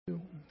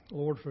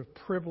Lord, for the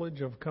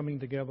privilege of coming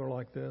together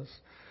like this.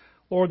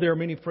 Lord, there are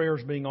many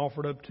prayers being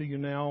offered up to you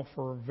now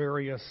for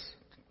various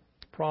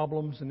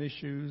problems and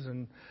issues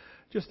and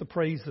just the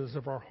praises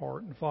of our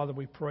heart. And Father,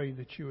 we pray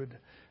that you would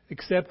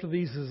accept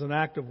these as an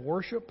act of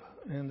worship,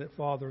 and that,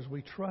 Father, as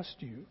we trust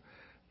you,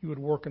 you would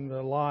work in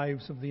the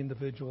lives of the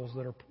individuals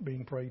that are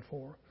being prayed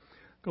for.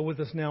 Go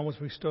with us now as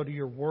we study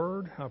your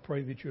word. I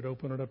pray that you'd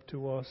open it up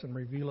to us and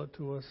reveal it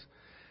to us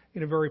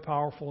in a very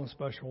powerful and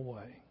special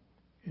way.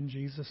 In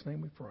Jesus'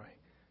 name we pray.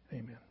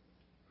 Amen.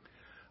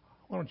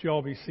 Why don't you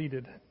all be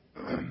seated?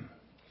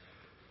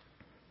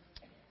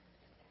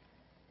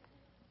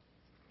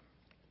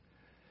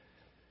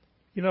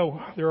 You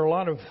know, there are a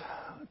lot of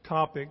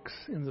topics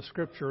in the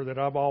Scripture that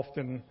I've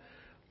often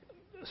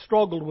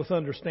struggled with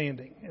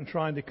understanding and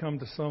trying to come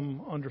to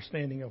some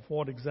understanding of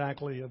what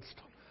exactly it's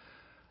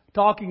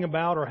talking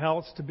about or how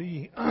it's to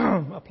be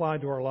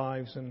applied to our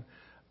lives. And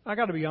I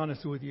got to be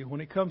honest with you,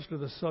 when it comes to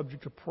the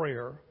subject of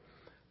prayer,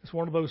 it's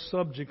one of those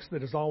subjects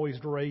that has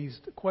always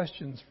raised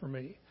questions for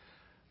me.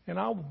 And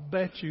I'll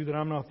bet you that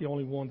I'm not the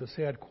only one that's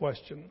had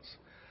questions.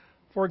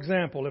 For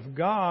example, if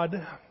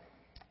God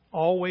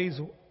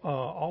if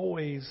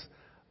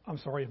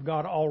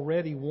God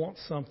already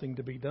wants something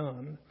to be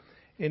done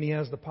and He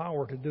has the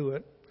power to do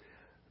it,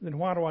 then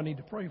why do I need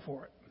to pray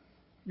for it?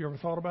 You ever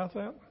thought about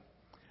that?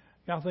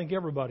 Yeah, I think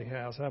everybody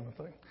has, haven't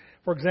they?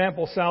 For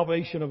example,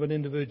 salvation of an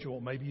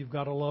individual. Maybe you've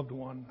got a loved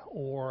one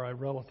or a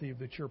relative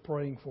that you're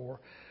praying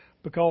for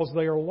because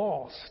they are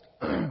lost.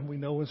 We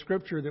know in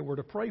Scripture that we're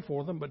to pray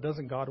for them, but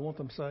doesn't God want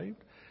them saved?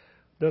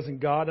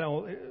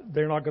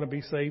 They're not going to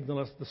be saved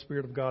unless the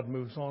Spirit of God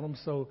moves on them.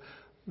 So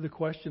the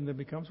question then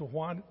becomes, well,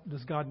 why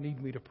does God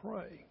need me to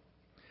pray?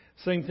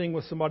 Same thing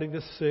with somebody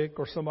that's sick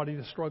or somebody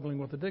that's struggling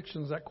with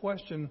addictions. That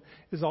question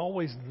is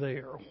always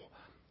there.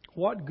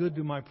 What good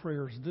do my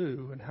prayers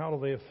do, and how do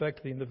they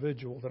affect the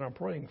individual that I'm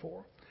praying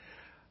for?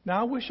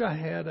 Now, I wish I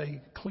had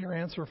a clear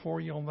answer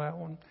for you on that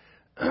one.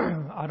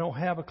 I don't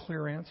have a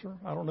clear answer.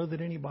 I don't know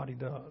that anybody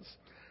does.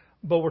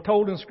 But we're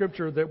told in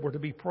Scripture that we're to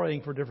be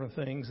praying for different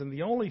things. And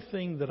the only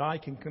thing that I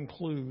can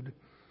conclude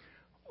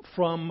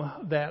from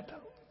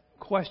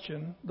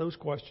those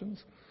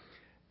questions,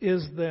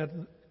 is that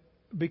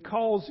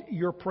because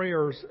your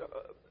prayers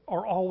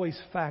are always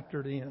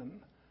factored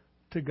in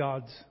to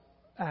God's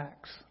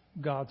acts,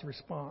 God's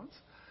response.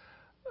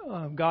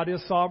 God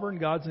is sovereign,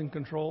 God's in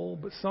control,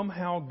 but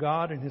somehow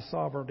God in His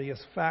sovereignty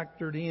has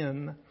factored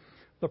in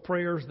the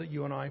prayers that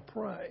you and I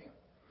pray.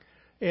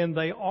 And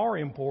they are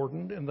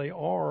important, and they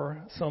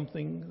are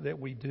something that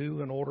we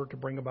do in order to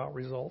bring about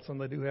results, and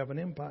they do have an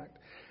impact.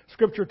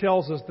 Scripture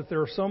tells us that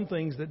there are some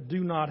things that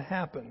do not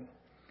happen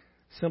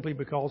simply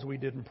because we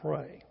didn't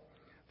pray.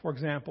 For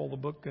example, the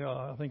book,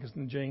 I think it's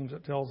in James,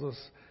 it tells us,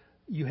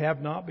 you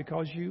have not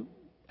because you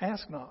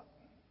ask not.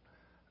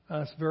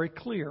 It's very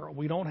clear.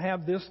 We don't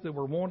have this that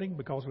we're wanting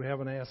because we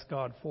haven't asked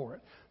God for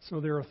it. So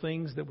there are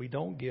things that we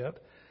don't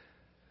get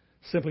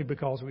simply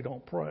because we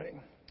don't pray.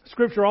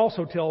 Scripture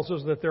also tells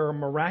us that there are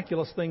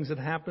miraculous things that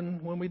happen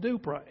when we do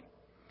pray.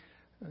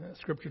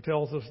 Scripture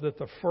tells us that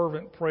the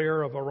fervent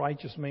prayer of a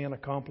righteous man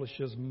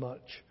accomplishes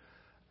much.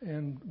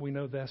 And we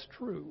know that's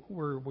true.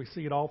 We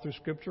see it all through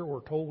Scripture. We're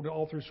told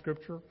all through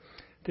Scripture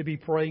to be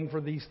praying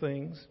for these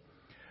things.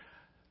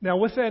 Now,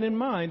 with that in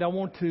mind, I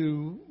want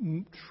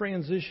to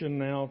transition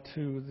now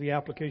to the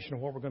application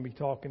of what we're going to be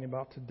talking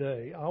about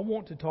today. I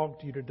want to talk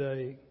to you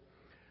today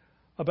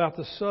about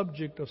the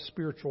subject of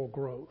spiritual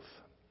growth,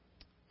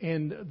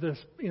 and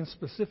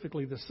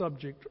specifically the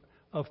subject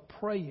of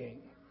praying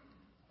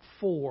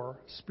for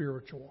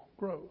spiritual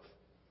growth.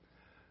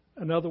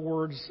 In other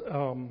words,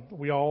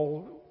 we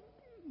all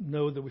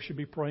know that we should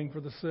be praying for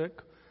the sick.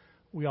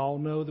 We all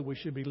know that we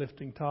should be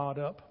lifting Todd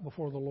up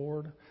before the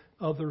Lord.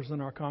 Others in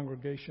our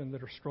congregation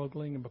that are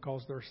struggling and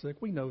because they're sick,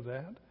 we know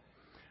that.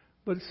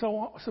 But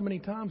so many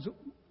times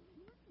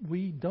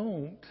we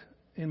don't,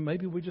 and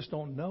maybe we just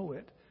don't know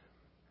it,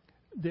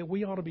 that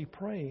we ought to be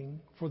praying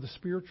for the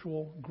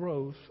spiritual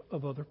growth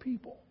of other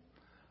people.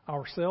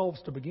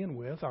 Ourselves to begin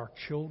with, our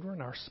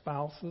children, our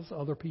spouses,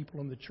 other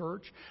people in the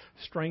church,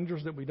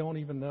 strangers that we don't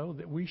even know,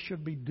 that we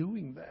should be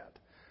doing that.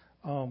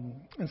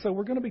 And so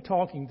we're going to be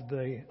talking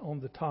today on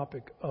the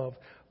topic of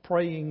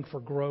praying for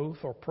growth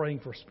or praying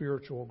for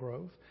spiritual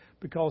growth,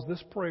 because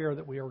this prayer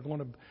that we are going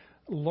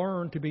to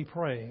learn to be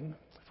praying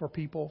for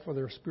people for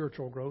their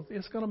spiritual growth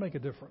is going to make a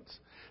difference.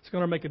 It's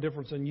going to make a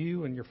difference in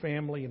you and your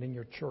family and in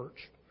your church.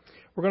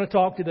 We're going to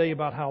talk today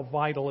about how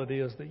vital it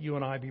is that you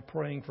and I be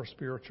praying for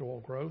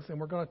spiritual growth, and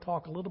we're going to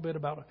talk a little bit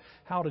about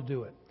how to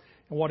do it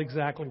and what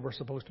exactly we're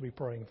supposed to be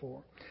praying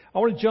for. I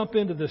want to jump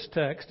into this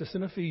text. It's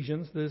in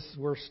Ephesians.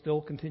 We're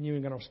still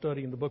continuing in our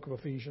study in the book of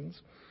Ephesians.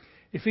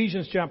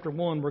 Ephesians chapter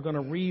 1, we're going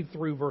to read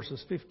through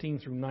verses 15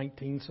 through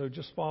 19, so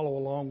just follow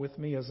along with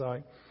me as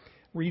I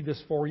read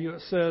this for you.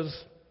 It says,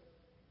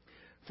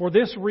 "For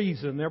this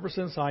reason, ever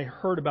since I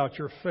heard about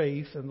your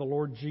faith in the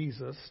Lord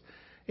Jesus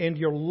and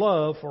your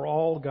love for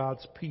all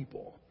God's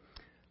people,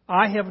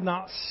 I have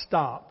not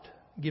stopped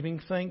giving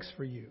thanks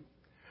for you,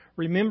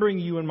 remembering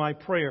you in my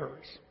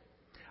prayers.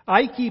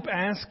 I keep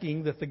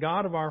asking that the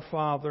God of our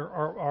Father,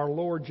 our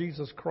Lord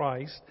Jesus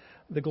Christ,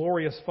 the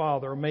glorious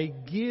Father, may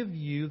give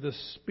you the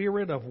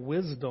spirit of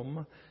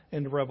wisdom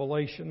and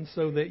revelation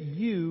so that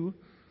you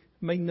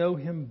may know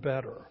Him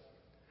better.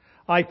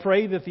 I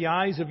pray that the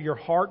eyes of your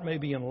heart may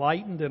be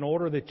enlightened in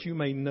order that you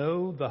may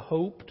know the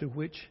hope to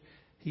which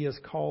He has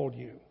called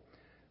you,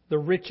 the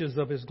riches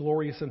of His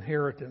glorious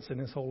inheritance in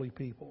His holy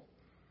people,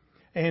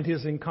 and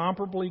His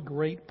incomparably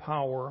great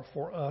power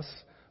for us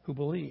who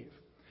believe.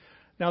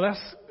 Now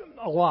that's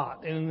a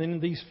lot. And in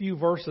these few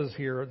verses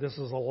here, this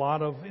is a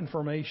lot of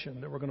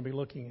information that we're going to be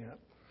looking at.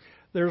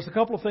 There's a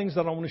couple of things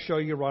that I want to show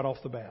you right off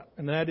the bat.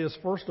 And that is,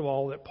 first of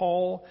all, that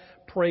Paul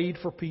prayed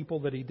for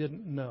people that he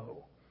didn't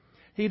know.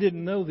 He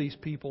didn't know these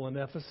people in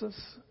Ephesus.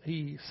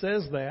 He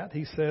says that.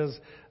 He says,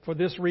 for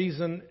this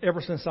reason,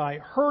 ever since I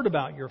heard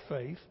about your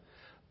faith,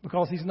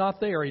 because he's not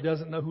there. He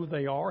doesn't know who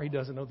they are. He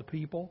doesn't know the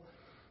people.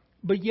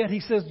 But yet he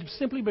says,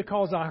 simply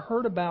because I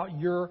heard about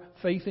your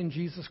faith in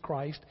Jesus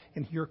Christ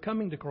and your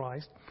coming to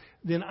Christ,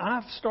 then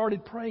I've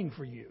started praying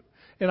for you.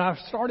 And I've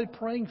started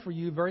praying for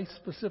you very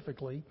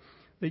specifically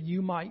that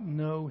you might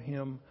know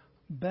Him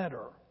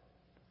better.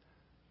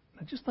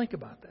 Now just think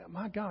about that.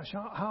 My gosh,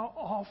 how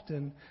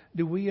often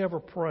do we ever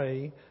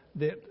pray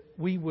that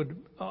we would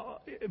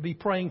be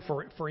praying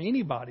for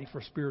anybody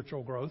for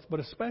spiritual growth, but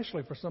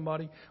especially for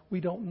somebody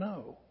we don't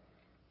know?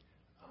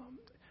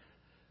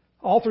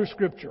 All through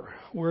Scripture,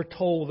 we're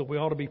told that we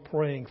ought to be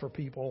praying for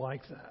people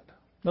like that.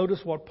 Notice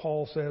what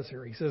Paul says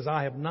here. He says,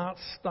 I have not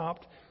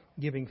stopped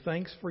giving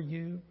thanks for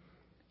you,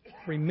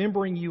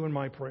 remembering you in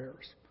my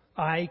prayers.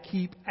 I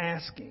keep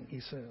asking,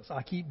 he says.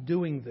 I keep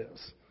doing this.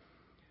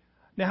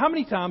 Now, how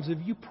many times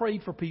have you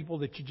prayed for people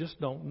that you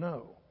just don't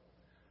know?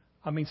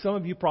 I mean, some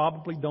of you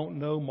probably don't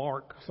know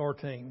Mark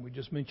Sartain. We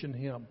just mentioned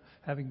him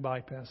having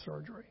bypass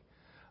surgery.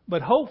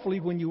 But hopefully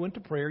when you went to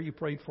prayer, you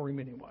prayed for him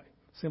anyway,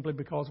 simply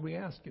because we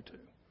asked you to.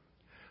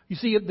 You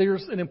see,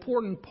 there's an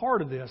important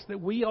part of this, that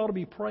we ought to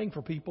be praying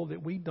for people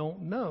that we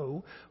don't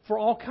know for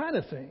all kind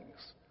of things.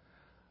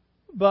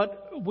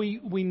 But we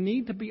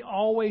need to be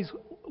always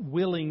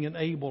willing and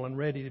able and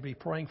ready to be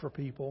praying for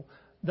people,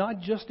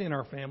 not just in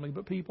our family,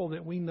 but people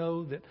that we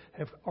know that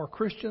are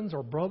Christians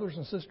or brothers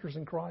and sisters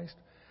in Christ.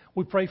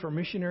 We pray for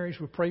missionaries.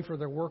 We pray for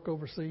their work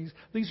overseas.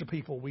 These are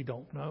people we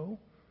don't know.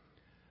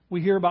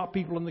 We hear about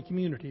people in the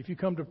community. If you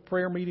come to a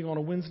prayer meeting on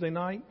a Wednesday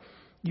night,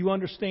 you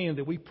understand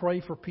that we pray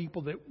for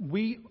people that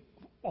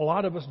a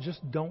lot of us just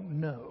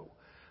don't know.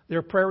 There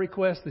are prayer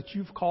requests that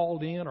you've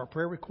called in, or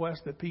prayer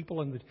requests that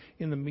people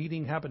in the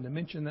meeting happen to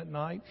mention that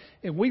night.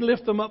 And we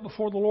lift them up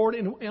before the Lord.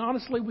 And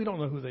honestly, we don't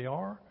know who they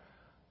are.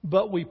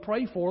 But we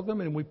pray for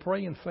them, and we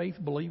pray in faith,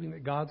 believing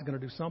that God's going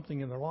to do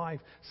something in their life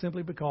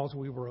simply because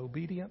we were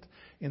obedient,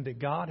 and that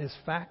God has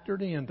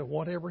factored into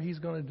whatever He's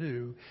going to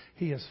do.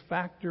 He has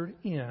factored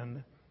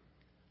in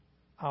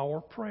our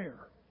prayer.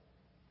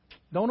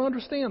 Don't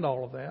understand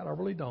all of that. I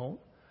really don't.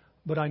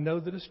 But I know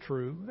that it's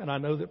true, and I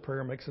know that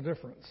prayer makes a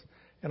difference.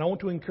 And I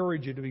want to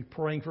encourage you to be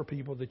praying for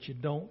people that you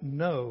don't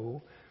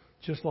know,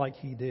 just like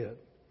he did.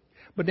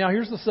 But now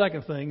here's the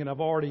second thing, and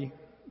I've already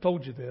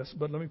told you this,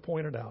 but let me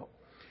point it out.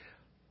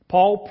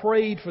 Paul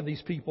prayed for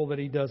these people that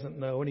he doesn't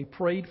know, and he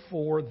prayed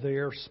for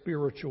their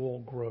spiritual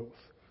growth.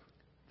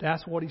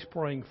 That's what he's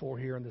praying for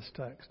here in this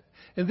text.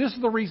 And this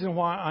is the reason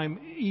why I'm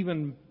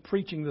even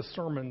preaching this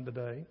sermon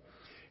today,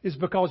 is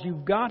because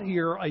you've got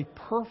here a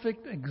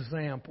perfect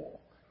example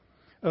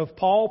of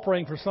Paul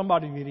praying for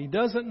somebody that he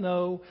doesn't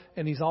know,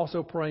 and he's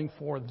also praying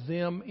for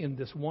them in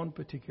this one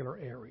particular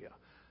area,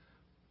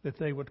 that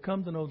they would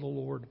come to know the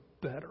Lord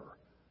better.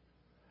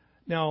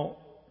 Now,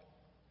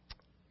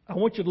 I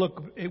want you to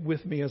look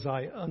with me as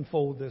I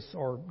unfold this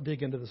or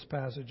dig into this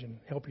passage and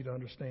help you to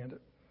understand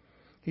it.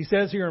 He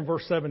says here in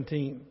verse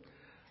 17,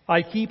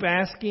 I keep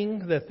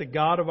asking that the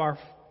God of our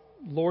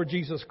Lord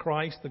Jesus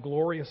Christ, the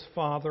glorious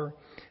Father,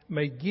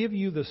 may give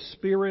you the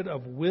spirit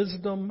of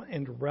wisdom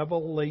and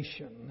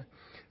revelation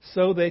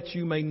so that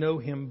you may know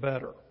Him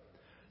better.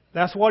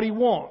 That's what He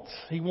wants.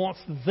 He wants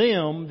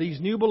them, these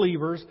new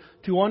believers,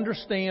 to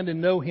understand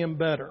and know Him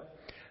better.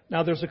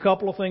 Now, there's a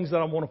couple of things that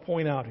I want to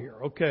point out here.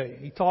 Okay,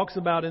 he talks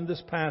about in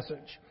this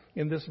passage,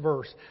 in this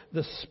verse,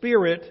 the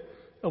spirit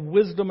of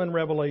wisdom and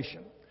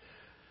revelation.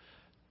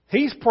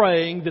 He's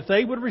praying that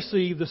they would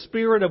receive the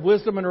spirit of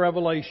wisdom and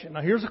revelation.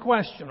 Now, here's a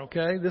question,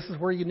 okay? This is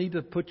where you need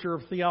to put your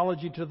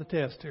theology to the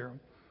test here.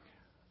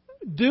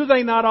 Do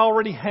they not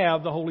already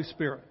have the Holy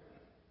Spirit?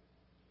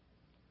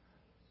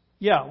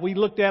 Yeah, we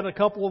looked at it a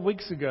couple of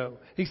weeks ago.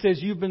 He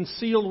says you've been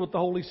sealed with the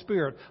Holy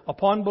Spirit.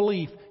 Upon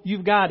belief,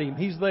 you've got Him.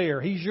 He's there.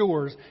 He's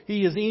yours.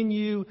 He is in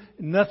you.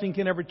 Nothing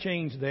can ever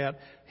change that.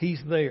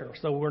 He's there.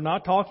 So we're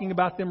not talking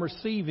about them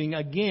receiving,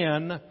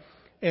 again,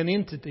 an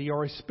entity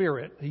or a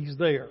spirit. He's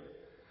there.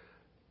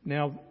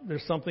 Now,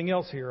 there's something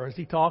else here. Is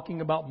he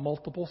talking about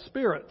multiple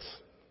spirits?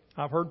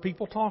 I've heard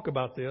people talk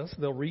about this.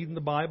 They'll read in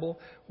the Bible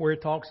where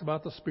it talks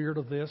about the spirit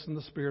of this and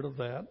the spirit of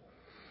that.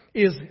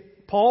 Is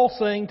Paul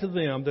saying to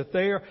them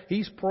that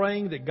he's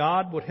praying that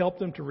God would help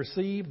them to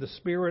receive the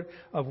spirit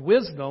of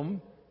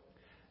wisdom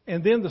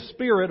and then the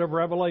spirit of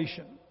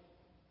revelation?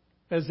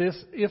 as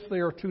if they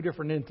are two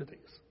different entities.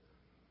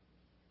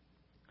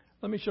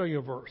 Let me show you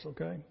a verse,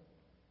 okay?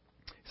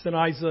 It's in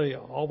Isaiah,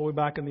 all the way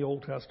back in the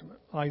Old Testament.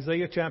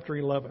 Isaiah chapter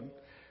 11.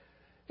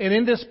 And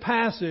in this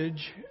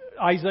passage,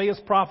 Isaiah is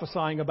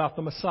prophesying about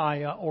the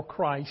Messiah or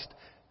Christ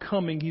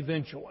coming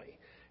eventually.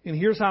 And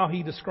here's how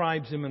he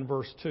describes him in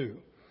verse 2.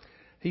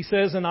 He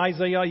says in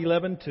Isaiah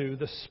 11:2,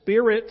 "The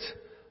Spirit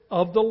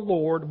of the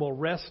Lord will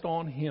rest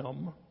on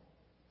him,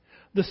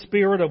 the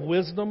Spirit of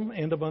wisdom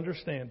and of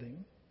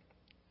understanding,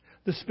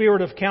 the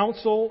Spirit of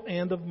counsel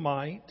and of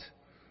might,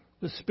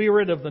 the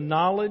Spirit of the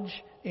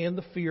knowledge and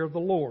the fear of the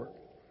Lord."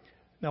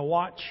 Now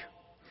watch.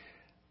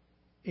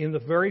 In the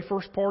very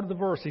first part of the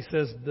verse, he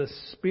says, "The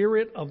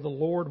Spirit of the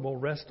Lord will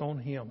rest on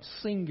him."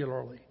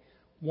 Singularly,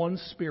 one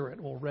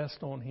Spirit will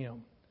rest on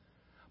him.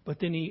 But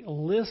then he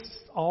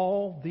lists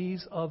all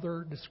these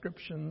other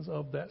descriptions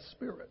of that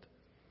Spirit.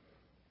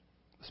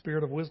 The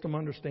Spirit of wisdom,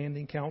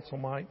 understanding, counsel,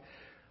 might.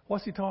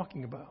 What's he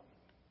talking about?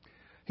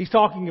 He's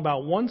talking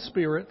about one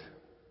Spirit,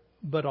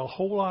 but a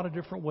whole lot of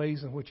different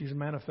ways in which he's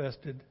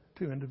manifested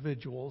to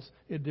individuals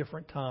at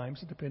different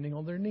times, depending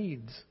on their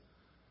needs.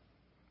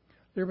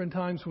 There have been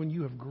times when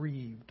you have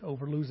grieved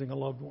over losing a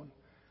loved one,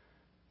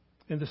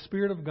 and the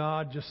Spirit of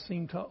God just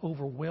seemed to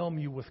overwhelm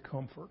you with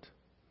comfort.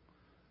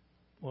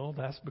 Well,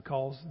 that's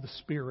because the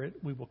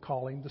Spirit, we will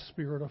call him the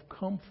Spirit of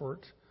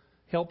comfort,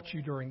 helped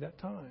you during that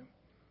time.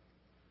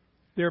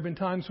 There have been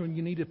times when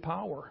you needed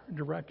power and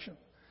direction,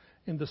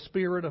 and the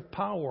Spirit of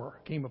power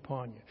came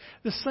upon you.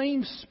 The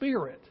same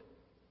Spirit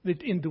that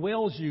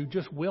indwells you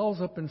just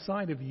wells up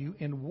inside of you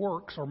and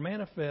works or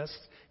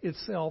manifests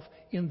itself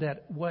in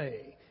that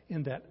way,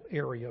 in that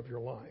area of your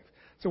life.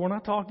 So we're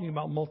not talking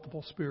about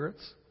multiple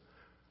spirits.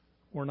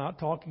 We're not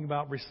talking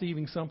about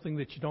receiving something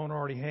that you don't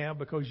already have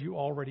because you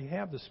already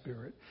have the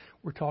Spirit.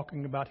 We're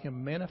talking about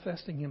him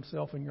manifesting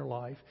himself in your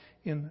life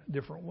in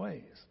different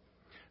ways.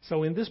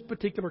 So in this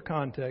particular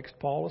context,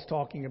 Paul is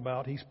talking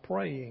about, he's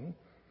praying,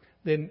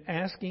 then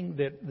asking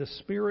that the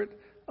Spirit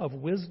of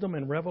wisdom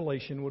and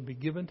revelation would be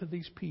given to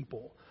these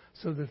people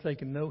so that they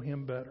can know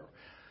him better.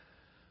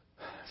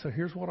 So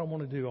here's what I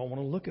want to do. I want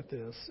to look at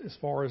this as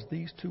far as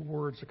these two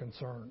words are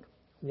concerned.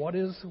 What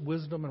is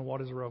wisdom and what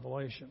is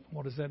revelation?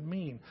 What does that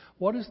mean?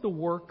 What is the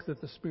work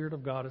that the Spirit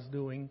of God is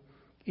doing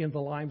in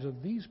the lives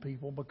of these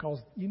people? Because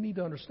you need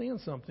to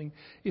understand something.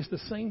 It's the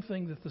same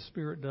thing that the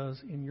Spirit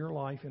does in your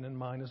life and in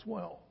mine as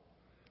well.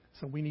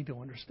 So we need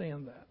to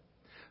understand that.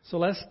 So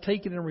let's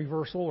take it in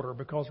reverse order,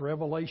 because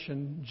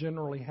revelation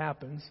generally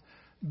happens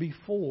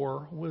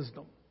before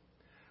wisdom.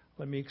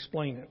 Let me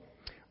explain it.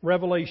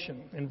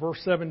 Revelation in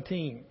verse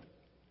 17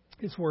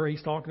 is where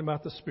he's talking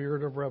about the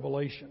Spirit of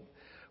revelation.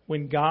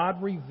 When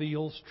God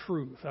reveals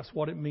truth, that's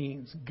what it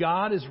means.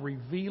 God is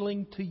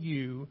revealing to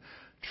you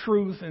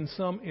truth in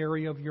some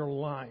area of your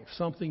life,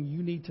 something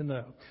you need to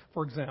know.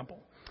 For example,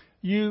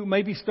 you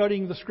may be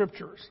studying the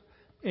Scriptures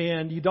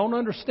and you don't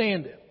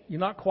understand it. You're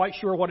not quite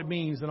sure what it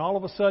means, and all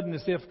of a sudden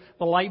it's as if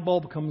the light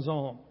bulb comes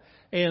on.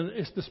 And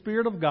it's the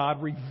Spirit of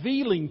God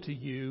revealing to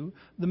you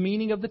the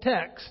meaning of the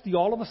text. You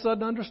all of a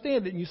sudden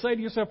understand it, and you say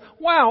to yourself,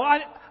 wow,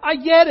 I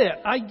get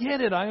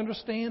it, I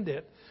understand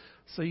it.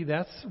 See,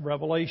 that's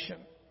revelation.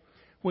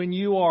 When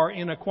you are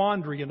in a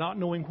quandary and not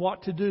knowing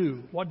what to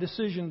do, what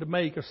decision to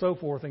make, or so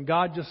forth, and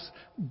God just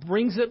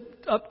brings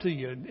it up to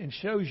you and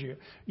shows you,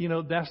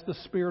 that's the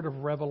Spirit of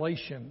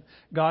revelation.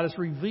 God is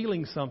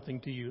revealing something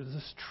to you.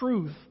 This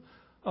truth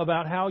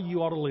about how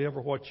you ought to live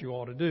or what you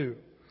ought to do.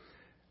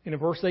 And in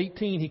verse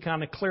 18, he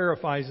kind of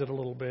clarifies it a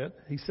little bit.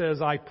 He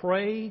says, "I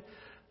pray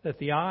that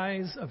the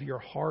eyes of your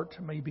heart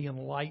may be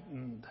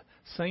enlightened."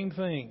 Same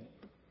thing.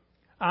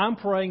 I'm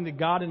praying that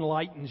God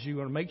enlightens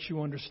you and makes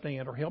you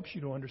understand, or helps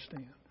you to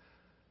understand,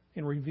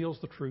 and reveals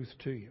the truth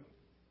to you.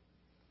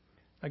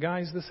 Now,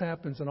 guys, this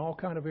happens in all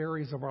kind of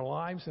areas of our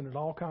lives and at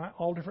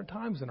all different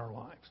times in our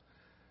lives.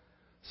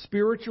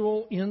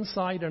 Spiritual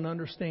insight and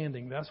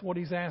understanding. That's what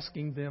he's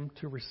asking them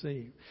to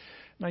receive.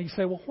 Now you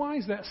say, well, why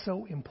is that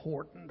so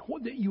important?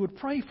 That you would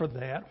pray for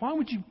that? Why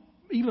would you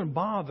even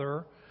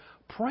bother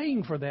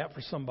praying for that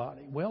for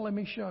somebody? Well, let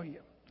me show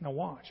you. Now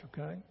watch,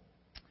 okay?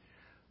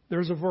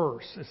 There's a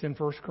verse. It's in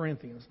 1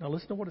 Corinthians. Now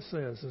listen to what it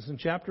says. It's in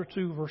chapter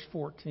 2, verse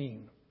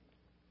 14.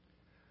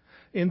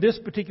 In this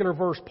particular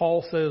verse,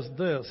 Paul says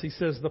this. He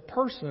says, the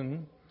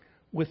person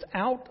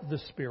without the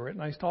Spirit,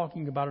 now he's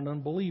talking about an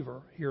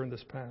unbeliever here in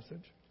this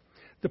passage.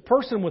 The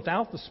person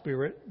without the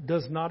Spirit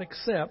does not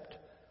accept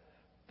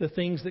the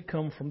things that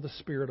come from the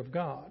Spirit of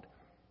God,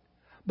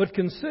 but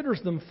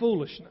considers them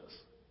foolishness.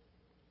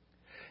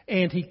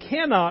 And he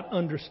cannot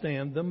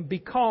understand them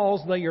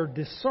because they are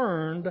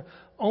discerned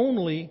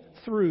only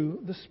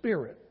through the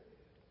Spirit.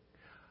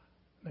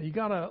 Now you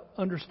got to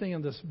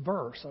understand this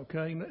verse,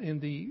 okay, in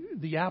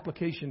the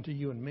application to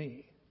you and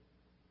me.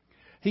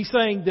 He's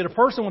saying that a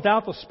person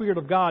without the Spirit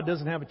of God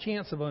doesn't have a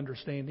chance of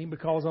understanding,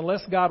 because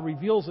unless God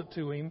reveals it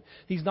to him,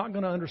 he's not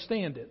going to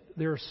understand it.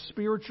 They're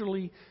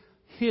spiritually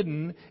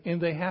hidden, and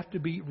they have to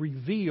be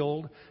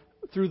revealed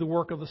through the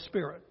work of the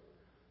Spirit.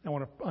 Now,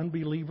 when an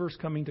unbeliever is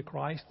coming to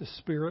Christ, the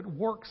Spirit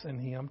works in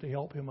him to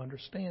help him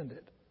understand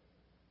it.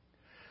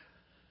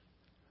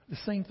 The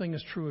same thing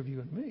is true of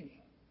you and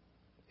me.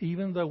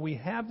 Even though we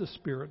have the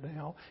Spirit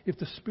now, if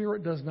the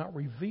Spirit does not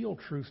reveal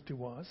truth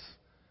to us,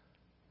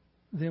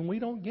 then we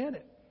don't get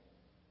it.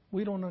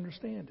 We don't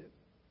understand it.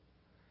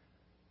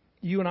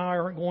 You and I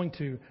aren't going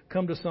to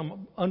come to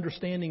some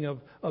understanding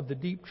of the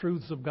deep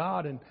truths of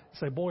God and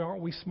say, boy,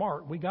 aren't we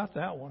smart? We got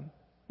that one.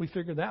 We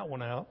figured that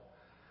one out.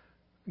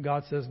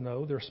 God says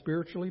no, they're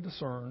spiritually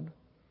discerned.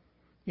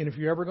 And if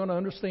you're ever going to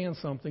understand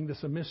something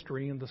that's a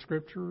mystery in the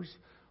Scriptures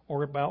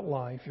or about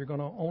life, you're going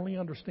to only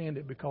understand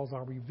it because I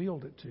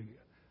revealed it to you.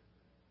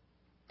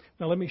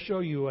 Now let me show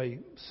you a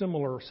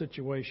similar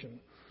situation.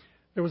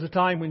 There was a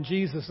time when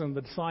Jesus and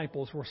the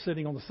disciples were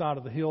sitting on the side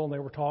of the hill and they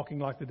were talking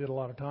like they did a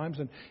lot of times.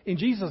 And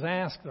Jesus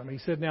asked them, he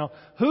said, now,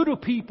 who do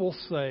people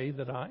say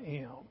that I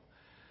am?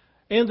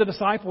 And the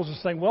disciples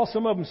are saying, well,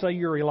 some of them say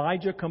you're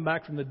Elijah, come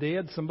back from the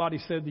dead. Somebody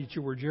said that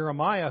you were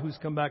Jeremiah, who's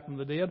come back from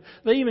the dead.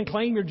 They even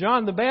claim you're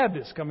John the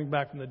Baptist, coming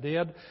back from the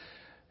dead.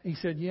 He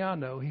said, yeah, I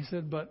know. He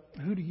said, but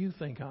who do you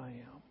think I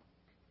am?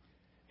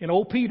 And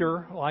old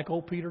Peter, like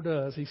old Peter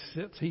does,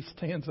 he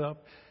stands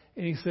up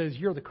and he says,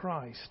 you're the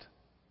Christ,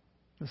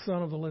 the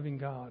Son of the living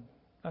God.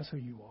 That's who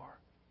you are.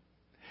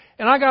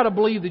 And I got to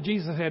believe that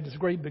Jesus had this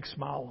great big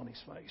smile on his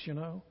face, you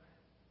know.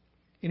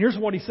 And here's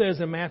what he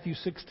says in Matthew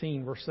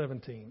 16, verse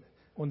 17.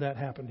 When that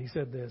happened, he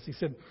said this. He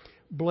said,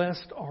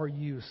 blessed are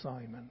you,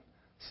 Simon,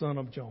 son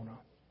of Jonah.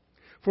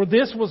 For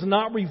this was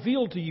not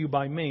revealed to you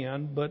by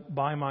man, but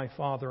by my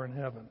Father in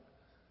heaven.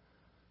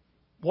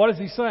 What is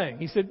he saying?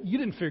 He said, you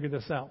didn't figure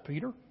this out,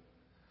 Peter.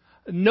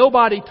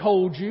 Nobody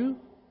told you.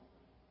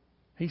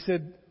 He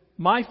said,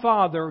 my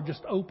Father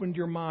just opened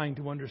your mind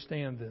to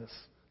understand this.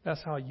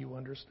 That's how you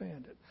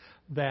understand it.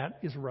 That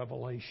is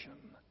revelation.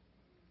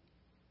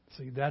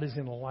 See, that is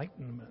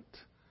enlightenment.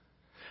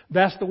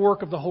 That's the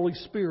work of the Holy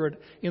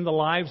Spirit in the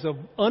lives of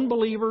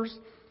unbelievers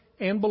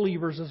and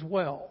believers as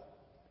well.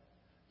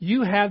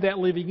 You have that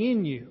living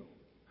in you.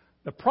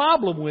 The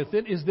problem with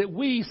it is that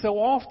we so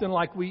often,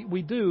 like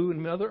we do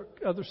in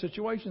other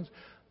situations,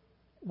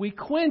 we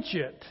quench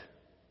it.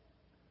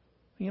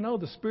 You know,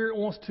 the Spirit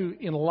wants to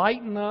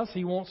enlighten us.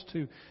 He wants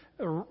to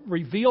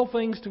reveal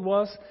things to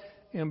us.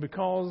 And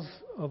because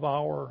of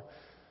our,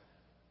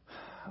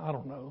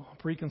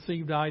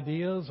 preconceived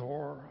ideas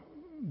or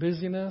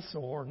busyness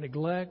or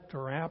neglect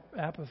or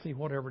apathy,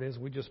 whatever it is,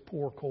 we just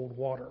pour cold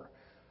water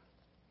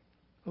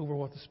over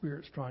what the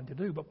Spirit's trying to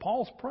do. But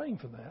Paul's praying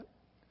for that.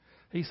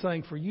 He's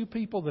saying, for you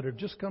people that have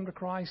just come to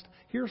Christ,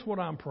 here's what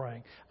I'm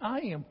praying. I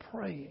am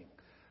praying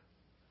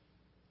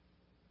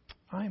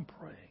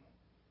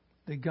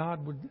that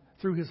God would,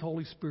 through His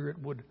Holy Spirit,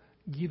 would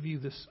give you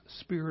this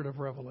spirit of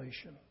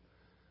revelation.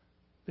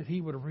 That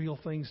He would reveal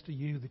things to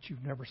you that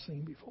you've never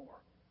seen before.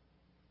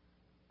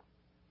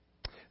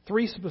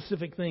 3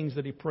 specific things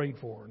that he prayed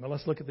for. Now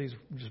let's look at these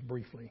just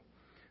briefly.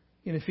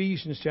 In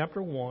Ephesians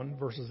chapter 1,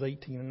 verses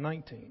 18 and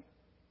 19.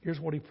 Here's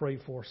what he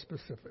prayed for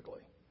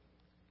specifically.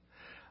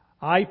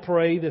 I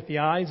pray that the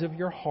eyes of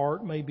your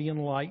heart may be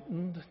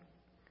enlightened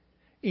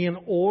in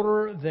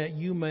order that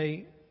you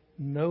may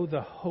know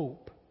the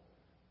hope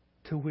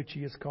to which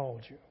He has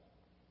called you,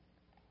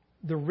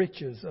 the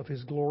riches of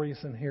His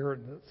glorious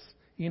inheritance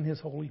in His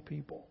holy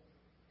people,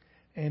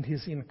 and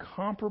His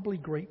incomparably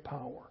great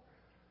power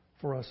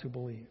for us who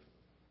believe.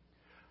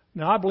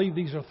 Now, I believe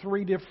these are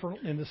 3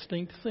 different and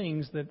distinct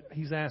things that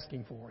he's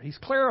asking for. He's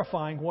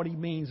clarifying what he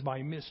means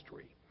by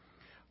mystery.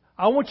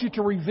 I want you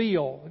to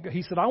reveal.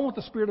 He said, I want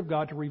the Spirit of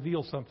God to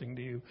reveal something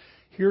to you.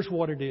 Here's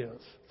what it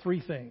is.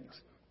 3 things.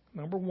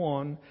 Number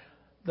 1,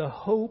 the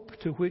hope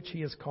to which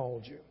He has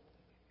called you.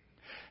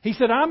 He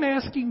said, I'm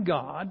asking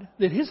God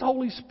that His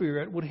Holy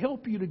Spirit would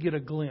help you to get a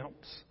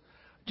glimpse,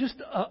 just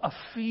a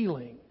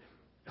feeling,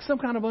 some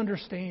kind of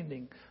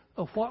understanding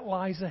of what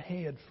lies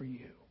ahead for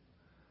you.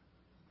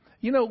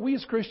 You know, we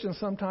as Christians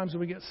sometimes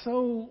we get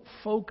so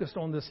focused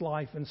on this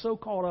life and so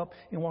caught up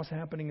in what's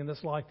happening in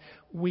this life,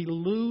 we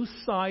lose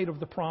sight of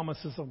the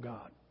promises of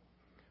God.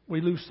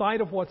 We lose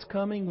sight of what's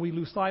coming. We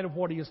lose sight of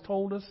what He has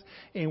told us.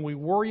 And we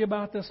worry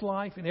about this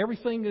life and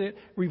everything that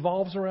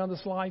revolves around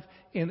this life.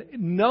 And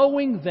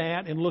knowing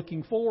that and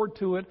looking forward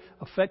to it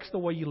affects the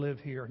way you live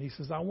here. And He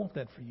says, I want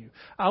that for you.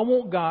 I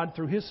want God,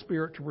 through His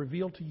Spirit, to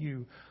reveal to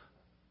you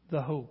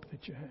the hope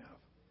that you have.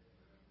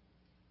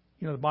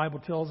 You know, the Bible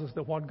tells us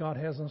that what God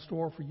has in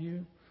store for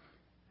you,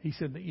 He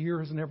said the ear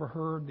has never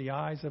heard, the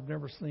eyes have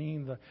never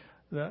seen,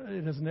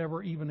 it has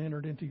never even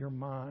entered into your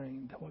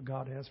mind what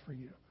God has for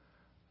you.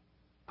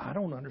 I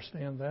don't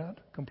understand that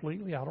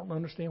completely. I don't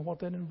understand what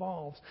that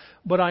involves.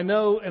 But I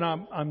know, and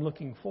I'm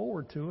looking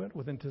forward to it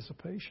with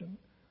anticipation,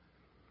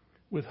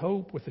 with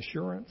hope, with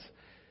assurance.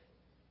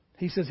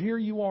 He says, here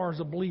you are as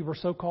a believer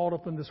so caught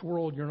up in this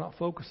world, you're not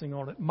focusing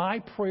on it. My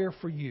prayer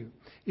for you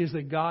is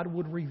that God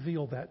would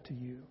reveal that to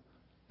you.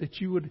 That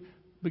you would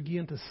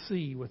begin to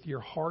see with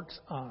your heart's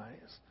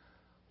eyes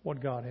what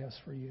God has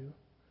for you.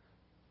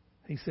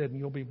 He said, and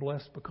you'll be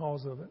blessed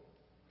because of it.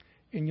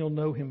 And you'll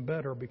know Him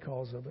better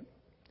because of it.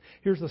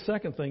 Here's the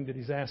second thing that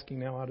he's asking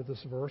now out of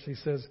this verse. He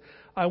says,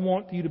 I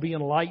want you to be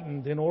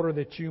enlightened in order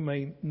that you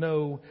may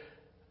know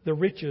the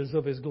riches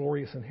of His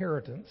glorious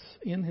inheritance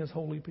in His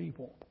holy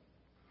people.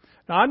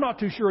 Now, I'm not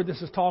too sure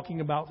this is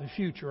talking about the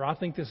future. I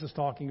think this is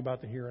talking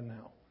about the here and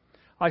now.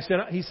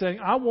 He's saying,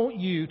 I want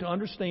you to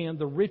understand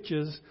the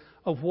riches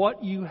of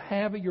what you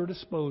have at your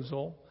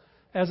disposal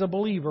as a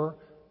believer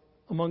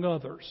among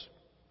others.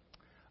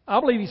 I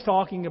believe He's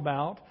talking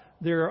about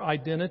their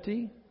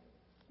identity,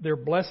 their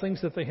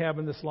blessings that they have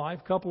in this life.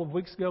 A couple of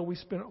weeks ago, we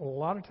spent a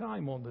lot of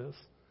time on this.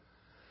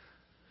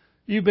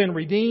 You've been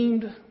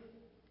redeemed.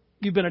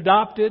 You've been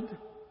adopted.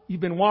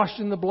 You've been washed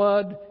in the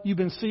blood. You've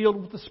been sealed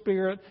with the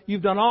Spirit.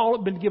 You've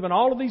been given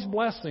all of these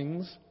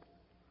blessings.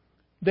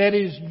 That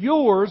is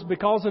yours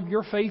because of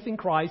your faith in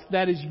Christ.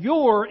 That is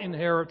your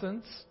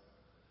inheritance.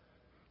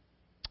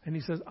 And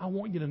He says, I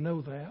want you to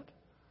know that.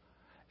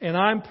 And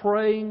I'm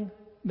praying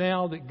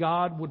now that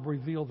God would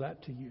reveal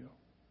that to you.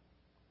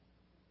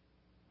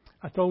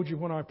 I told you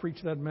when I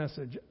preached that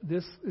message,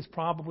 this is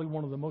probably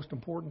one of the most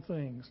important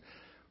things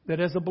that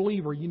as a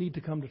believer you need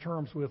to come to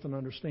terms with and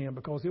understand,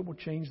 because it will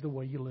change the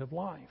way you live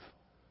life.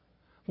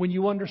 When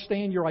you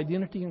understand your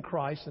identity in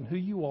Christ and who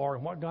you are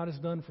and what God has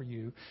done for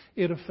you,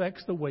 it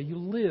affects the way you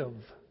live.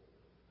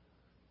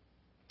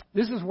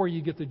 This is where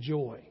you get the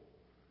joy.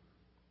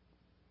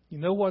 You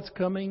know what's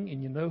coming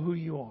and you know who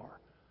you are.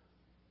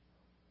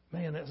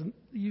 Man,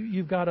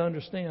 you've got to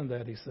understand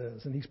that, he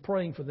says. And he's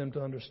praying for them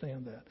to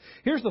understand that.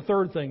 Here's the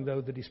third thing,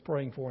 though, that he's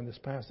praying for in this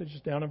passage.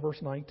 It's down in verse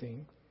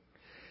 19.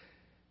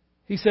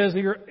 He says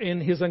here, in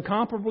His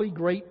incomparably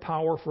great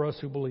power for us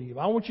who believe.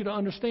 I want you to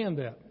understand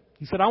that.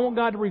 He said, I want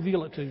God to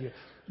reveal it to you.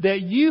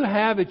 That you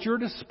have at your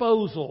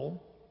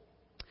disposal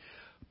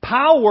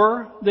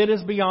power that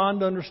is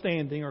beyond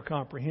understanding or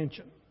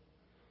comprehension.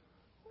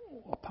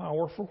 A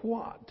power for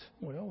what?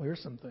 Well,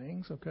 here's some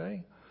things,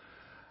 okay?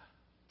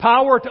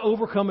 Power to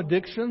overcome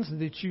addictions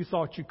that you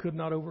thought you could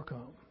not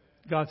overcome.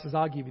 God says,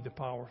 I'll give you the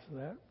power for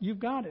that. You've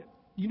got it.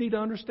 You need to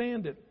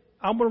understand it.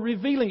 I'm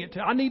revealing it to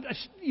you. I need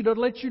to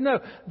let you know.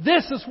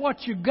 This is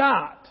what you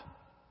got.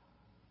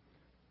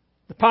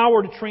 The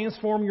power to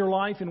transform your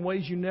life in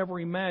ways you never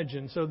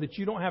imagined, so that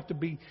you don't have to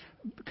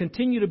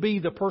continue to be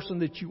the person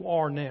that you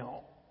are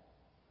now.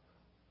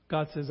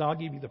 God says, I'll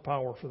give you the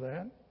power for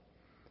that.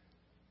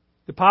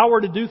 The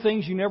power to do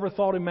things you never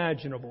thought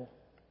imaginable.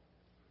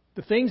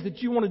 The things that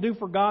you want to do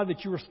for God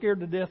that you were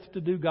scared to death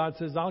to do, God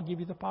says, I'll give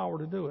you the power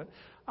to do it.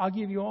 I'll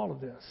give you all of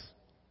this.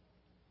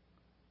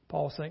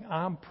 Paul's saying,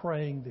 I'm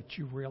praying that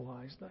you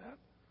realize that.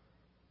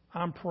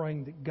 I'm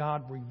praying that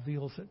God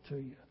reveals it to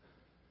you,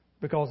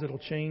 because it'll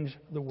change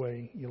the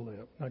way you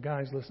live. Now,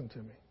 guys, listen to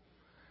me.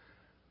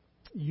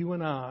 You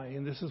and I,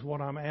 and this is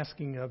what I'm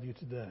asking of you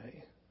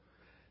today,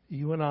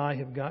 you and I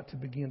have got to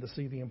begin to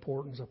see the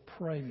importance of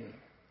praying.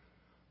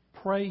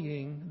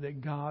 Praying that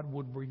God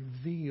would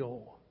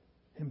reveal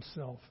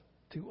Himself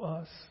to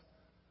us,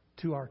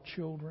 to our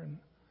children,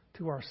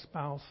 to our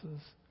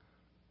spouses,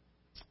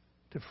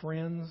 to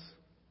friends,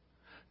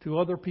 to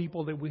other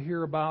people that we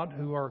hear about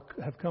who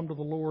have come to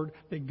the Lord,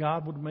 that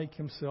God would make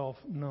Himself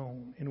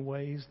known in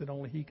ways that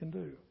only He can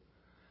do.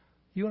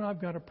 You and I have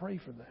got to pray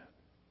for that.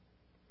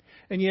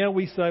 And yeah,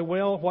 we say,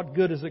 well, what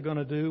good is it going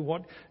to do?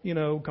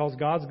 Because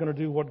God's going to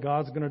do what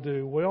God's going to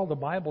do. Well, the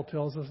Bible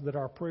tells us that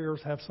our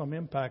prayers have some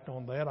impact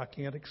on that. I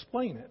can't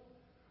explain it,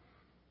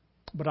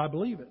 but I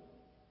believe it.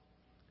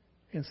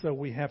 And so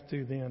we have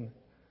to then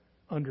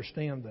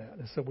understand that.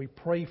 And so we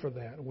pray for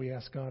that, and we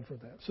ask God for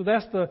that. So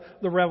that's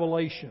the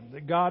revelation,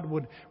 that God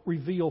would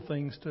reveal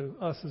things to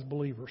us as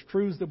believers,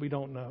 truths that we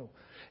don't know.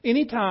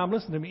 Anytime,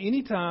 listen to me,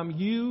 anytime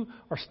you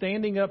are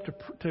standing up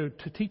to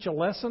teach a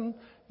lesson,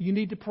 you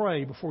need to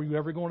pray before you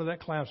ever go into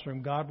that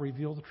classroom. God,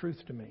 reveal the truth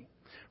to me.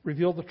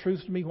 Reveal the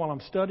truth to me while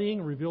I'm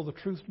studying. Reveal the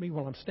truth to me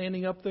while I'm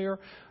standing up there.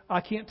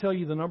 I can't tell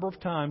you the number of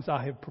times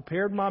I have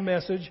prepared my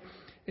message,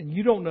 and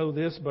you don't know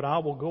this, but I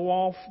will go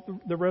off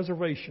the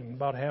reservation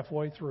about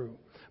halfway through,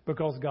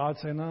 because God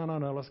said,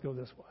 no, let's go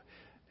this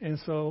way. And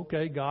so,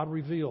 okay, God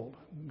revealed,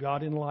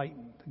 God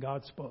enlightened,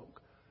 God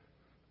spoke.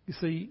 You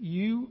see,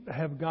 you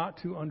have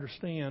got to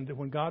understand that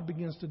when God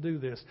begins to do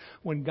this,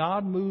 when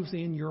God moves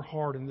in your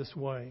heart in this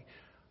way,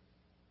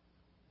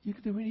 you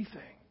can do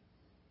anything.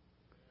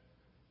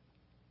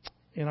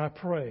 And I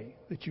pray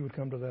that you would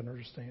come to that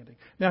understanding.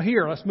 Now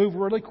here, let's move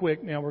really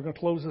quick. Now we're going to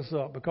close this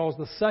up, because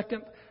the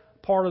second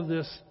part of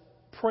this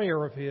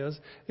prayer of his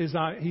is,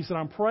 he said,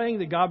 I'm praying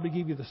that God would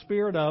give you the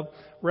spirit of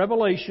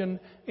revelation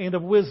and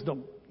of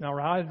wisdom. Now,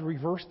 I had to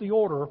reverse the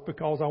order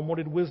because I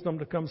wanted wisdom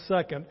to come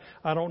second.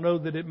 I don't know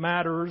that it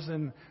matters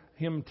in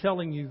him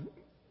telling you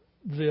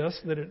this,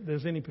 that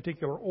there's any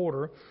particular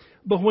order.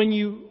 But when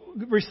you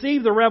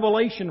receive the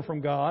revelation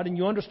from God and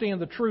you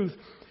understand the truth,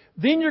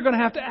 then you're going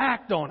to have to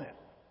act on it.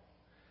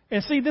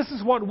 And see, this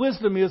is what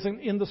wisdom is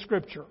in the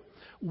Scripture.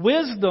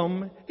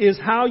 Wisdom is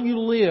how you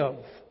live.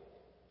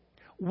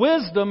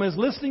 Wisdom is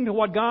listening to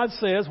what God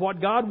says,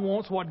 what God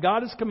wants, what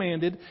God has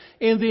commanded,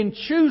 and then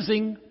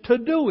choosing to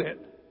do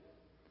it.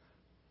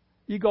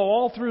 You go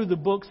all through the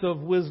books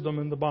of wisdom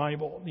in the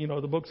Bible,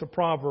 the books of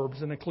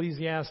Proverbs and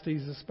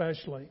Ecclesiastes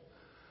especially.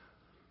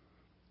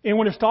 And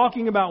when it's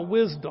talking about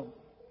wisdom,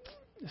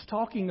 It's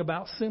talking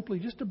about simply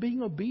just to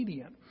being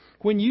obedient.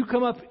 When you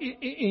come up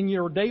in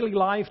your daily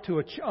life to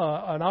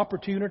an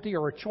opportunity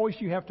or a choice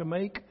you have to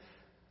make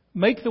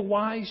the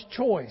wise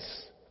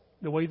choice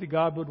the way that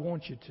God would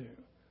want you to.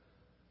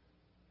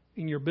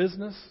 In your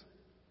business,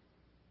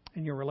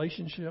 in your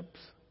relationships,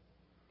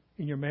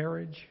 in your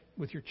marriage,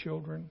 with your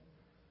children,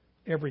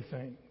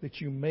 everything, that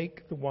you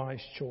make the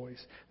wise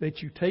choice.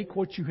 That you take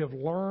what you have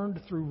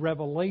learned through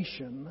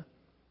revelation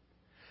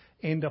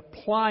and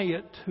apply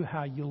it to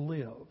how you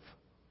live.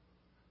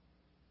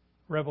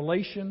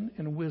 Revelation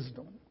and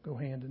wisdom go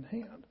hand in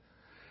hand.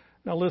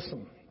 Now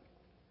listen,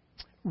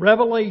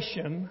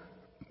 revelation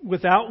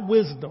without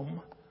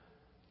wisdom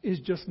is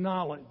just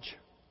knowledge.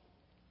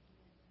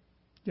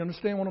 You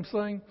understand what I'm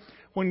saying?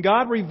 When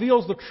God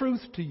reveals the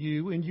truth to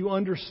you and you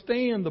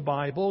understand the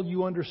Bible,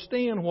 you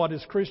understand what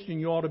as Christian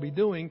you ought to be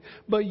doing,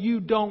 but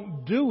you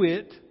don't do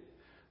it,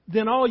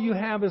 then all you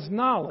have is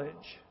knowledge.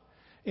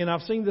 And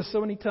I've seen this so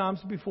many times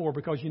before,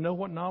 because you know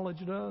what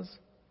knowledge does?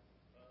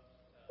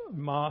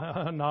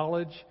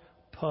 Knowledge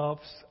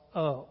puffs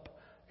up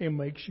and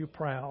makes you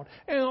proud.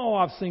 And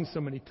I've seen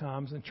so many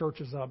times in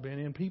churches I've been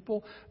in,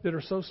 people that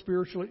are so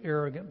spiritually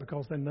arrogant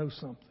because they know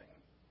something.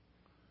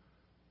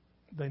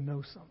 They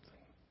know something.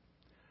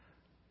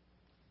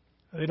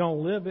 They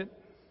don't live it,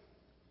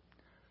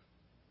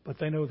 but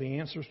they know the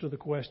answers to the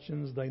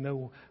questions. They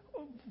know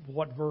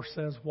what verse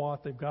says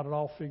what. They've got it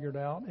all figured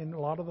out. And a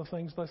lot of the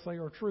things they say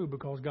are true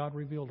because God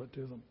revealed it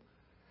to them.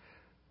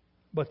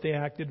 But they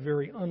acted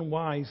very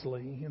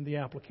unwisely in the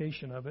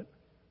application of it.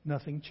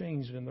 Nothing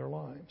changed in their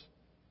lives.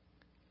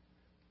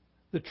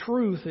 The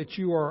truth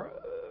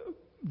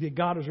that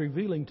God is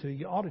revealing to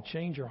you ought to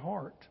change your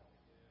heart.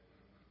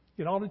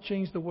 It ought to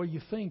change the way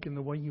you think and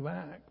the way you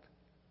act.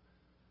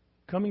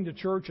 Coming to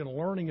church and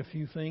learning a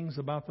few things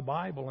about the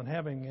Bible and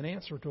having an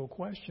answer to a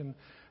question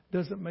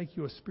doesn't make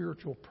you a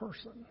spiritual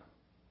person.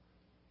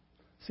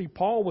 See,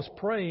 Paul was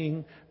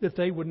praying that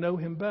they would know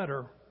him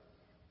better.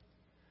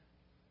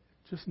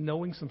 Just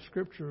knowing some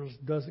scriptures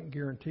doesn't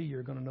guarantee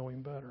you're going to know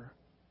him better.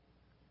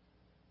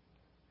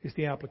 It's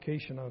the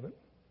application of it.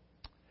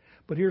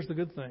 But here's the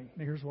good thing.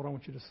 Here's what I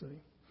want you to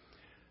see.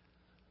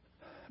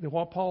 That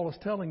what Paul is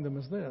telling them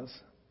is this.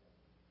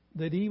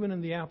 That even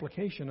in the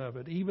application of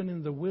it, even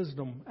in the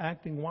wisdom,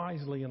 acting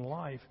wisely in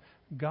life,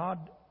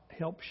 God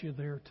helps you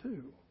there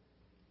too.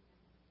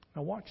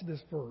 Now watch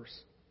this verse.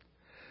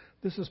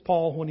 This is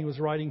Paul when he was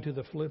writing to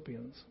the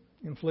Philippians.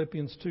 In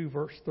Philippians 2,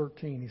 verse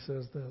 13, he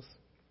says this.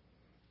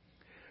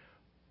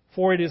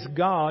 For it is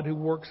God who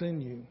works in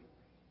you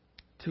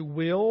to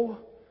will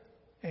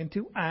and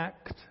to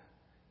act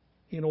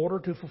in order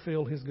to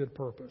fulfill His good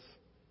purpose.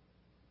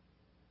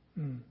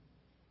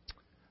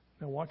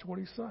 Now watch what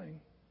he's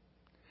saying.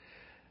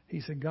 He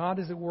said, God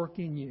is at work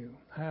in you.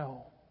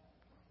 How?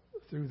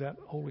 Through that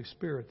Holy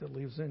Spirit that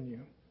lives in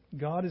you.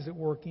 God is at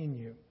work in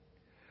you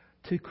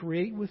to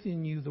create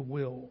within you the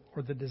will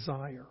or the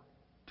desire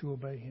to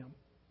obey Him.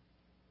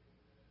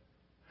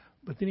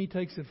 But then He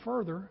takes it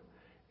further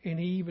and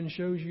He even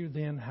shows you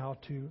then how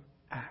to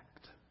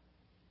act.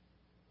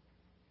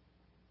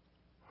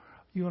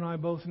 You and I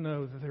both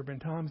know that there have been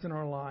times in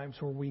our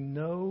lives where we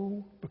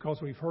know,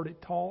 because we've heard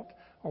it taught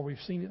or we've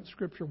seen it in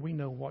Scripture, we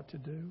know what to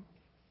do.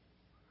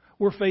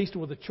 We're faced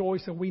with a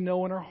choice and we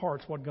know in our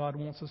hearts what God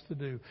wants us to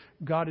do.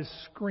 God is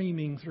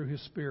screaming through His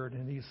Spirit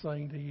and He's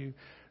saying to you,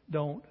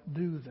 don't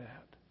do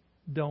that.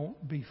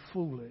 Don't be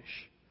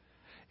foolish.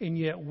 And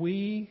yet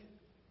we,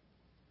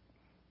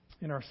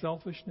 in our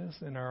selfishness,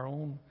 in our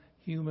own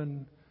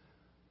humanness,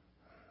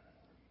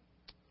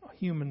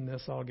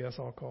 I guess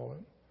I'll call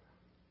it,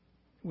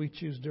 we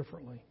choose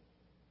differently.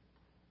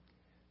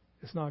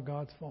 It's not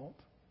God's fault.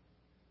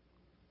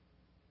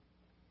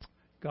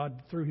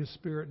 God, through His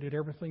Spirit, did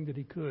everything that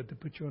He could to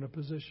put you in a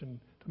position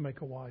to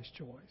make a wise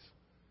choice.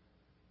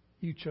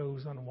 You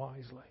chose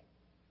unwisely.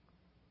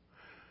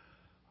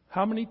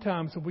 How many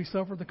times have we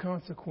suffered the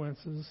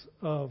consequences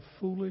of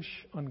foolish,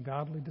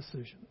 ungodly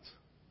decisions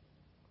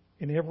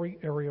in every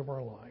area of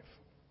our life?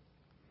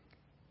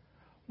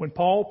 When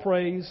Paul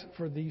prays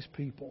for these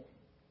people,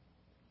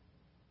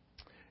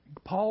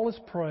 Paul is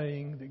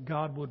praying that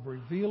God would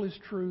reveal His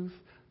truth,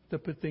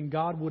 but then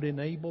God would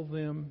enable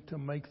them to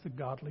make the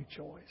godly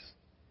choice.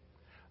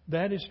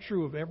 That is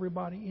true of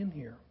everybody in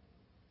here.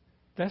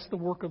 That's the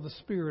work of the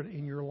Spirit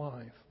in your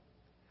life.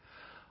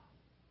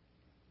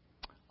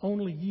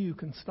 Only you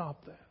can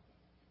stop that.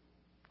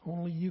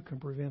 Only you can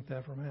prevent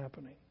that from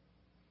happening.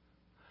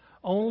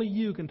 Only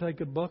you can take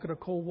a bucket of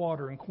cold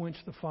water and quench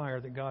the fire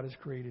that God has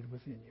created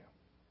within you.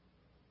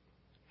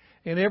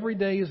 And every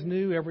day is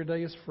new, every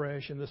day is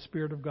fresh, and the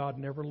Spirit of God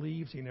never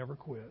leaves, He never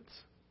quits.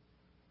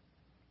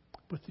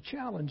 But the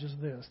challenge is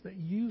this, that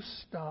you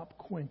stop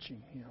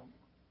quenching Him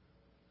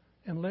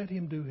and let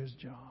Him do His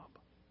job.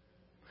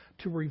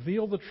 To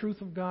reveal the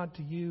truth of God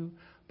to you,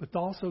 but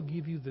also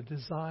give you the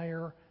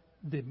desire,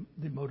 the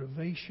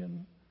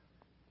motivation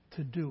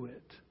to do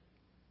it.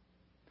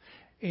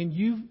 And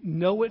you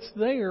know it's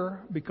there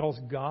because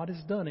God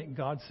has done it.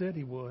 God said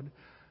He would,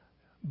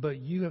 but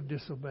you have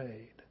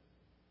disobeyed.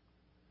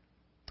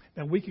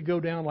 And we could go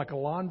down like a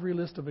laundry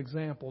list of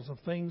examples of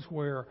things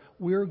where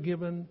we're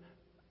given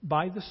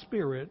by the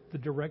Spirit the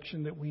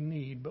direction that we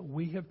need, but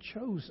we have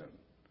chosen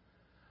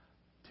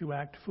to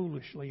act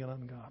foolishly and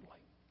ungodly.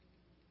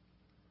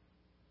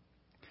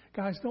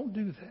 Guys, don't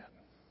do that.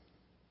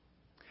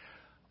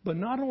 But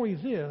not only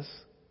this,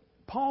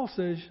 Paul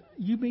says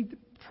you need to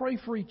pray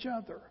for each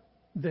other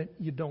that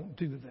you don't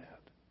do that.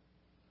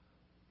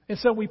 And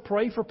so we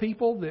pray for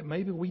people that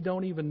maybe we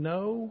don't even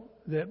know,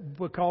 that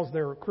because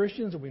they're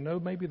Christians and we know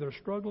maybe they're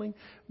struggling.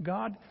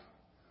 God,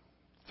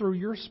 through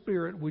your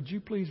Spirit, would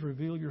you please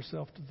reveal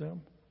yourself to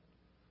them?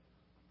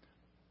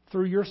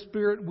 Through your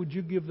Spirit, would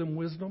you give them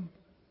wisdom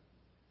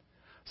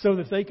so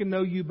that they can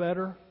know you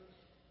better?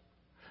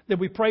 That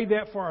we pray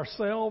that for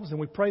ourselves and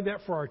we pray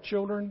that for our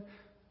children.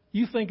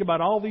 You think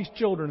about all these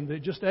children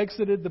that just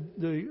exited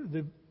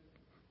the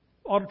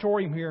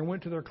auditorium here and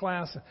went to their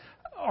class.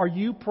 Are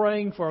you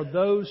praying for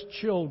those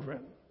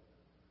children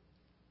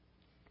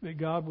that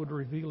God would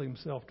reveal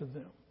Himself to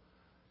them?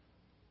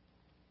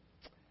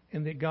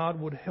 And that God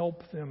would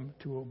help them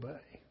to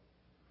obey?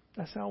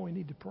 That's how we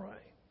need to pray.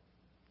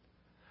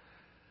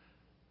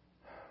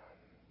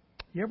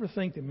 You ever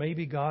think that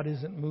maybe God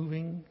isn't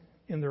moving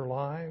in their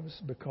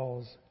lives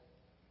because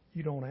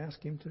you don't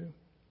ask Him to?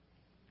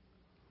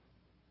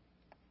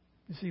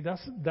 You see,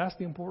 that's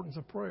the importance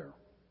of prayer.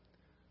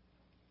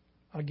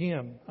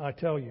 Again, I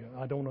tell you,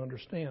 I don't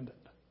understand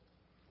it.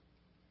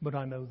 But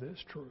I know that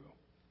it's true.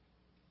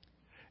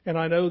 And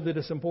I know that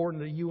it's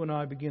important that you and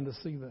I begin to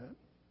see that.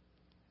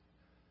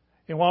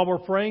 And while we're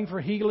praying for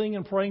healing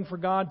and praying for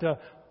God to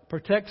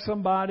protect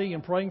somebody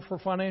and praying for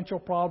financial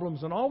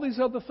problems and all these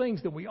other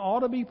things that we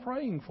ought to be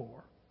praying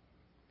for,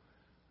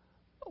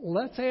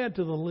 let's add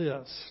to the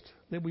list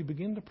that we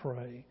begin to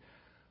pray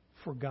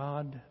for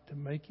God to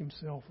make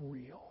Himself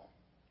real.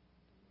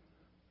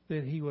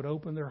 That He would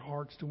open their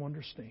hearts to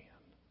understand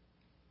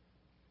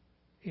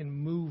and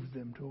move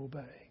them to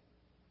obey.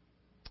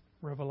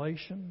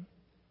 Revelation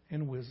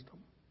and wisdom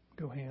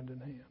go hand in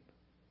hand.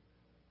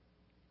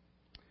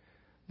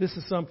 This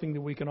is something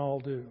that we can all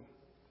do,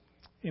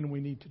 and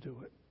we need to do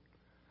it.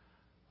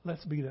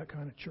 Let's be that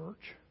kind of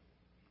church.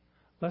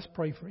 Let's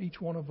pray for each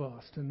one of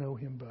us to know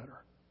Him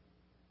better.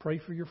 Pray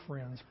for your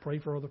friends. Pray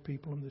for other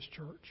people in this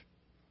church.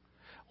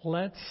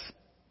 Let's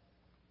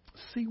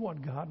see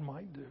what God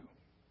might do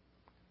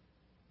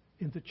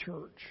in the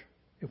church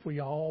if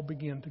we all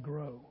begin to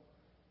grow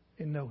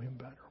and know Him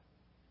better.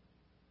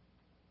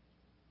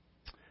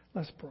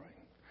 Let's pray.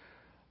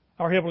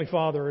 Our Heavenly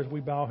Father, as we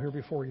bow here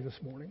before you this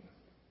morning,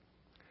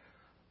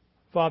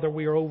 Father,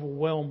 we are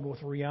overwhelmed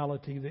with the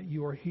reality that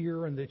you are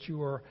here and that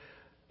you are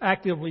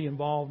actively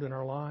involved in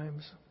our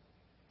lives.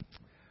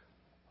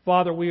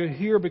 Father, we are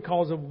here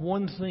because of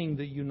one thing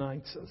that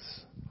unites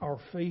us, our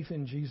faith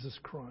in Jesus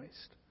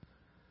Christ.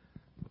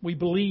 We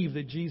believe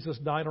that Jesus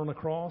died on the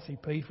cross, He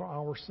paid for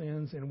our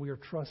sins, and we are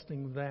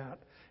trusting that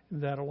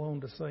and that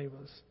alone to save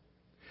us.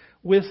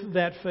 With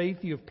that faith,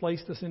 you have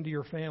placed us into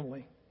your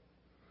family.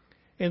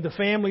 And the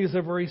family is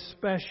a very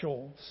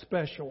special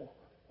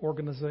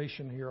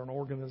organization here, an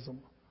organism.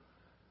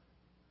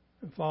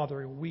 And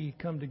Father, we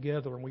come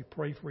together and we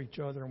pray for each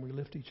other and we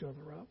lift each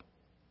other up.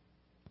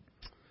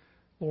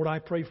 Lord, I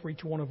pray for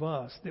each one of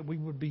us that we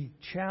would be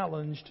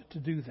challenged to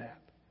do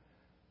that.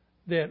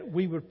 That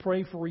we would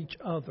pray for each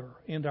other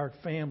and our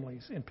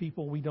families and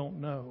people we don't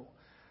know.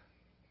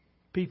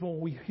 People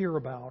we hear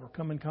about or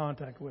come in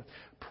contact with.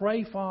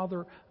 Pray,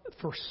 Father,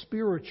 for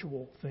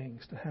spiritual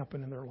things to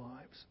happen in their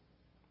lives.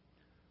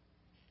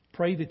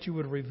 Pray that you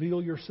would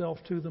reveal yourself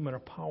to them in a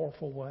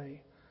powerful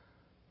way.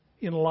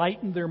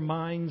 Enlighten their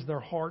minds, their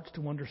hearts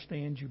to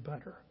understand you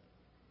better.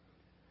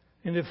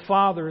 And that,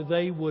 Father,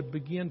 they would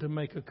begin to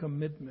make a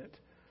commitment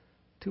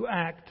to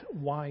act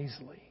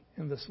wisely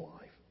in this life.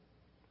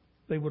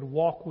 They would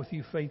walk with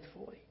you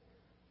faithfully.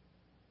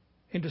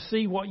 And to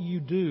see what you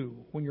do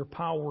when your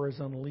power is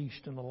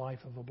unleashed in the life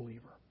of a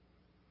believer.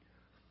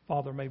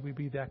 Father, may we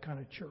be that kind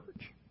of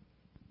church.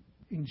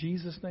 In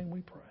Jesus' name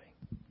we pray.